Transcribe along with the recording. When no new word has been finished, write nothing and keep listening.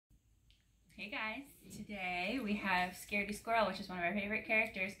Hey guys, today we have Scaredy Squirrel, which is one of our favorite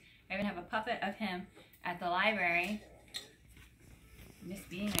characters. I even have a puppet of him at the library. I miss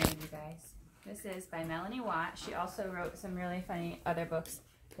being there with you guys. This is by Melanie Watt. She also wrote some really funny other books.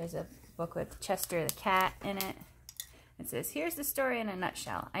 There's a book with Chester the cat in it. It says, "Here's the story in a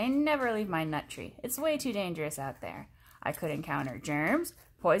nutshell. I never leave my nut tree. It's way too dangerous out there. I could encounter germs,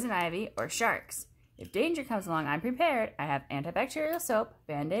 poison ivy, or sharks. If danger comes along, I'm prepared. I have antibacterial soap,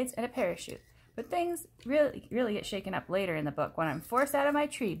 band-aids, and a parachute. But things really get shaken up later in the book when I'm forced out of my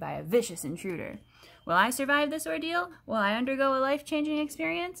tree by a vicious intruder. Will I survive this ordeal? Will I undergo a life-changing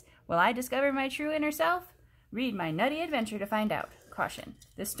experience? Will I discover my true inner self? Read my nutty adventure to find out. Caution,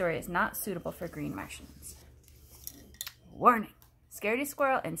 this story is not suitable for green Martians." Warning! Scaredy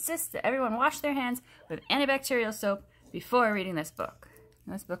Squirrel insists that everyone wash their hands with antibacterial soap before reading this book.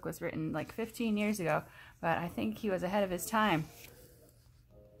 This book was written like 15 years ago, but I think he was ahead of his time.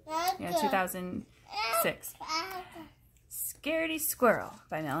 2006. Scaredy Squirrel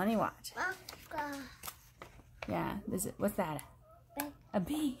by Melanie Watt. Yeah, what's that? A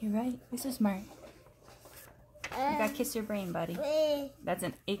bee, you're right. You're so smart. You gotta kiss your brain, buddy. That's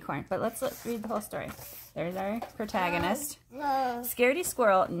an acorn. But let's read the whole story. There's our protagonist. Scaredy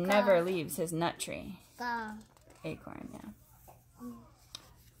Squirrel never leaves his nut tree. Acorn, yeah.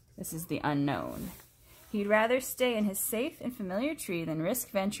 This is the unknown. He'd rather stay in his safe and familiar tree than risk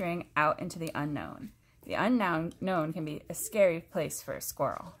venturing out into the unknown. The unknown can be a scary place for a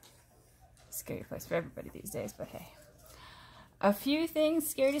squirrel. A scary place for everybody these days, but hey. A few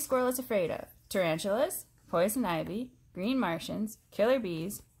things Scaredy Squirrel is afraid of: tarantulas, poison ivy, green Martians, killer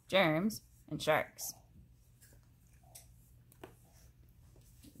bees, germs, and sharks.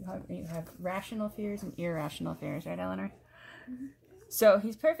 You have rational fears and irrational fears, right, Eleanor? Mm-hmm. So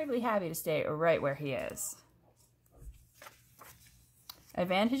he's perfectly happy to stay right where he is.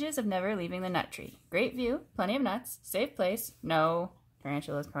 Advantages of never leaving the nut tree: great view, plenty of nuts, safe place, no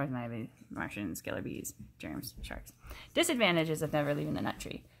tarantulas, poison ivy, Martians, killer bees, germs, sharks. Disadvantages of never leaving the nut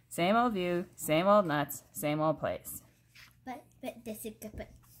tree: same old view, same old nuts, same old place. But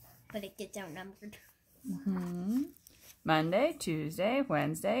it gets outnumbered. Mm-hmm. Monday, Tuesday,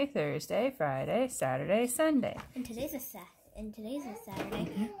 Wednesday, Thursday, Friday, Saturday, Sunday. And today's a Saturday,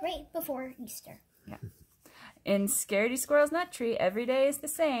 right before Easter. Yeah. In Scaredy Squirrel's nut tree, every day is the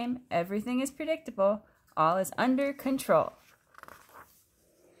same. Everything is predictable. All is under control.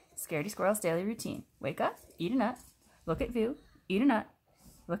 Scaredy Squirrel's daily routine: wake up, eat a nut, look at view, eat a nut,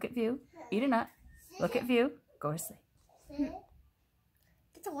 look at view, eat a nut, look at view, go to sleep.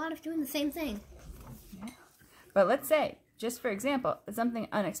 That's a lot of doing the same thing. Yeah. But let's say, just for example, that something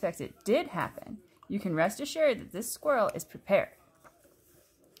unexpected did happen. You can rest assured that this squirrel is prepared.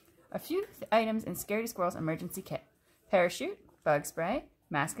 A few items in Scaredy Squirrel's emergency kit: parachute, bug spray,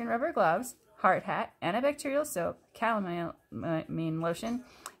 mask and rubber gloves, hard hat, antibacterial soap, calamine lotion,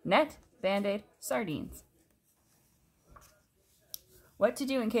 net, band-aid, sardines. What to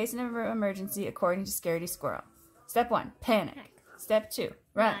do in case of an emergency according to Scaredy Squirrel: Step 1, panic. Step 2,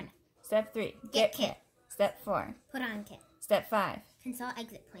 run. Step 3, get kit. Step 4, put on kit. Step 5, consult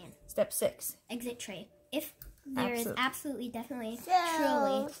exit plan. Step 6, exit tray. If there is absolutely, definitely,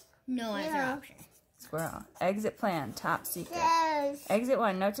 truly no other option. Squirrel. Exit plan, top secret. Exit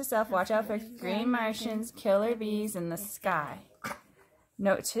 1, note to self: watch out for green Martians, killer bees in the sky.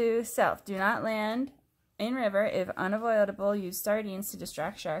 Note to self: do not land in river. If unavoidable, use sardines to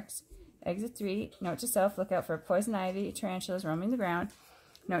distract sharks. Exit 3, note to self: look out for poison ivy, tarantulas roaming the ground.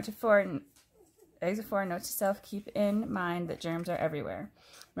 Exit 4, note to self: keep in mind that germs are everywhere.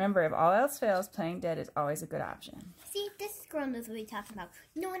 Remember, if all else fails, playing dead is always a good option. See, this squirrel knows what we talking about.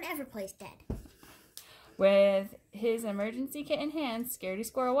 No one ever plays dead. With his emergency kit in hand, Scaredy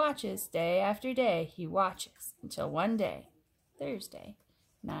Squirrel watches day after day. He watches until one day, Thursday,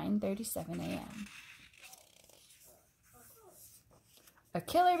 9:37 a.m. A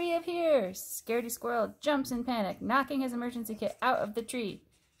killer bee appears. Scaredy Squirrel jumps in panic, knocking his emergency kit out of the tree.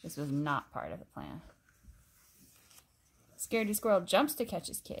 This was not part of the plan. Scaredy Squirrel jumps to catch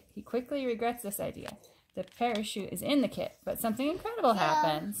his kit. He quickly regrets this idea. The parachute is in the kit, but something incredible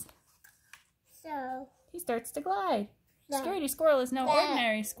happens. He starts to glide. Scaredy Squirrel is no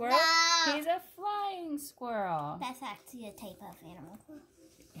ordinary squirrel. He's a flying squirrel. That's actually a type of animal.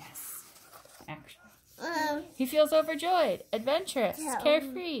 Yes, actually. He feels overjoyed, adventurous,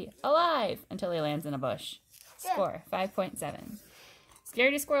 carefree, alive, until he lands in a bush. Score, 5.7.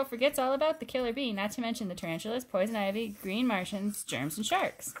 Scaredy Squirrel forgets all about the killer bee, not to mention the tarantulas, poison ivy, green Martians, germs, and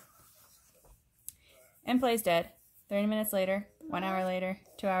sharks. And plays dead. 30 minutes later, 1 hour later,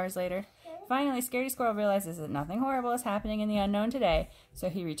 2 hours later. Finally, Scaredy Squirrel realizes that nothing horrible is happening in the unknown today, so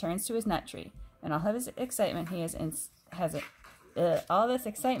he returns to his nut tree. And all of his excitement, all this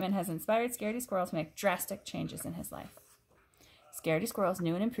excitement has inspired Scaredy Squirrel to make drastic changes in his life. Scaredy Squirrel's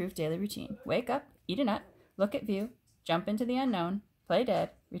new and improved daily routine: wake up, eat a nut, look at view, jump into the unknown, play dead,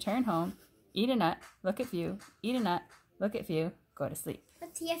 return home, eat a nut, look at view, eat a nut, look at view, go to sleep.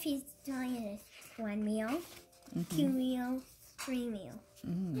 Let's see if he's doing it. 1 meal, 2 meals, 3 meals.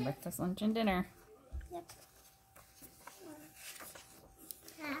 Breakfast, lunch, and dinner. Yep.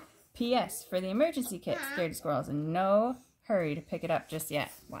 P.S. For the emergency kit, Scaredy Squirrel is in no hurry to pick it up just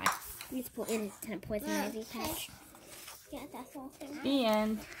yet. Why? He's put in a poison ivy patch. Yeah, that's all. The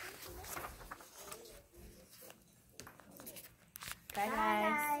end. Bye,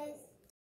 guys.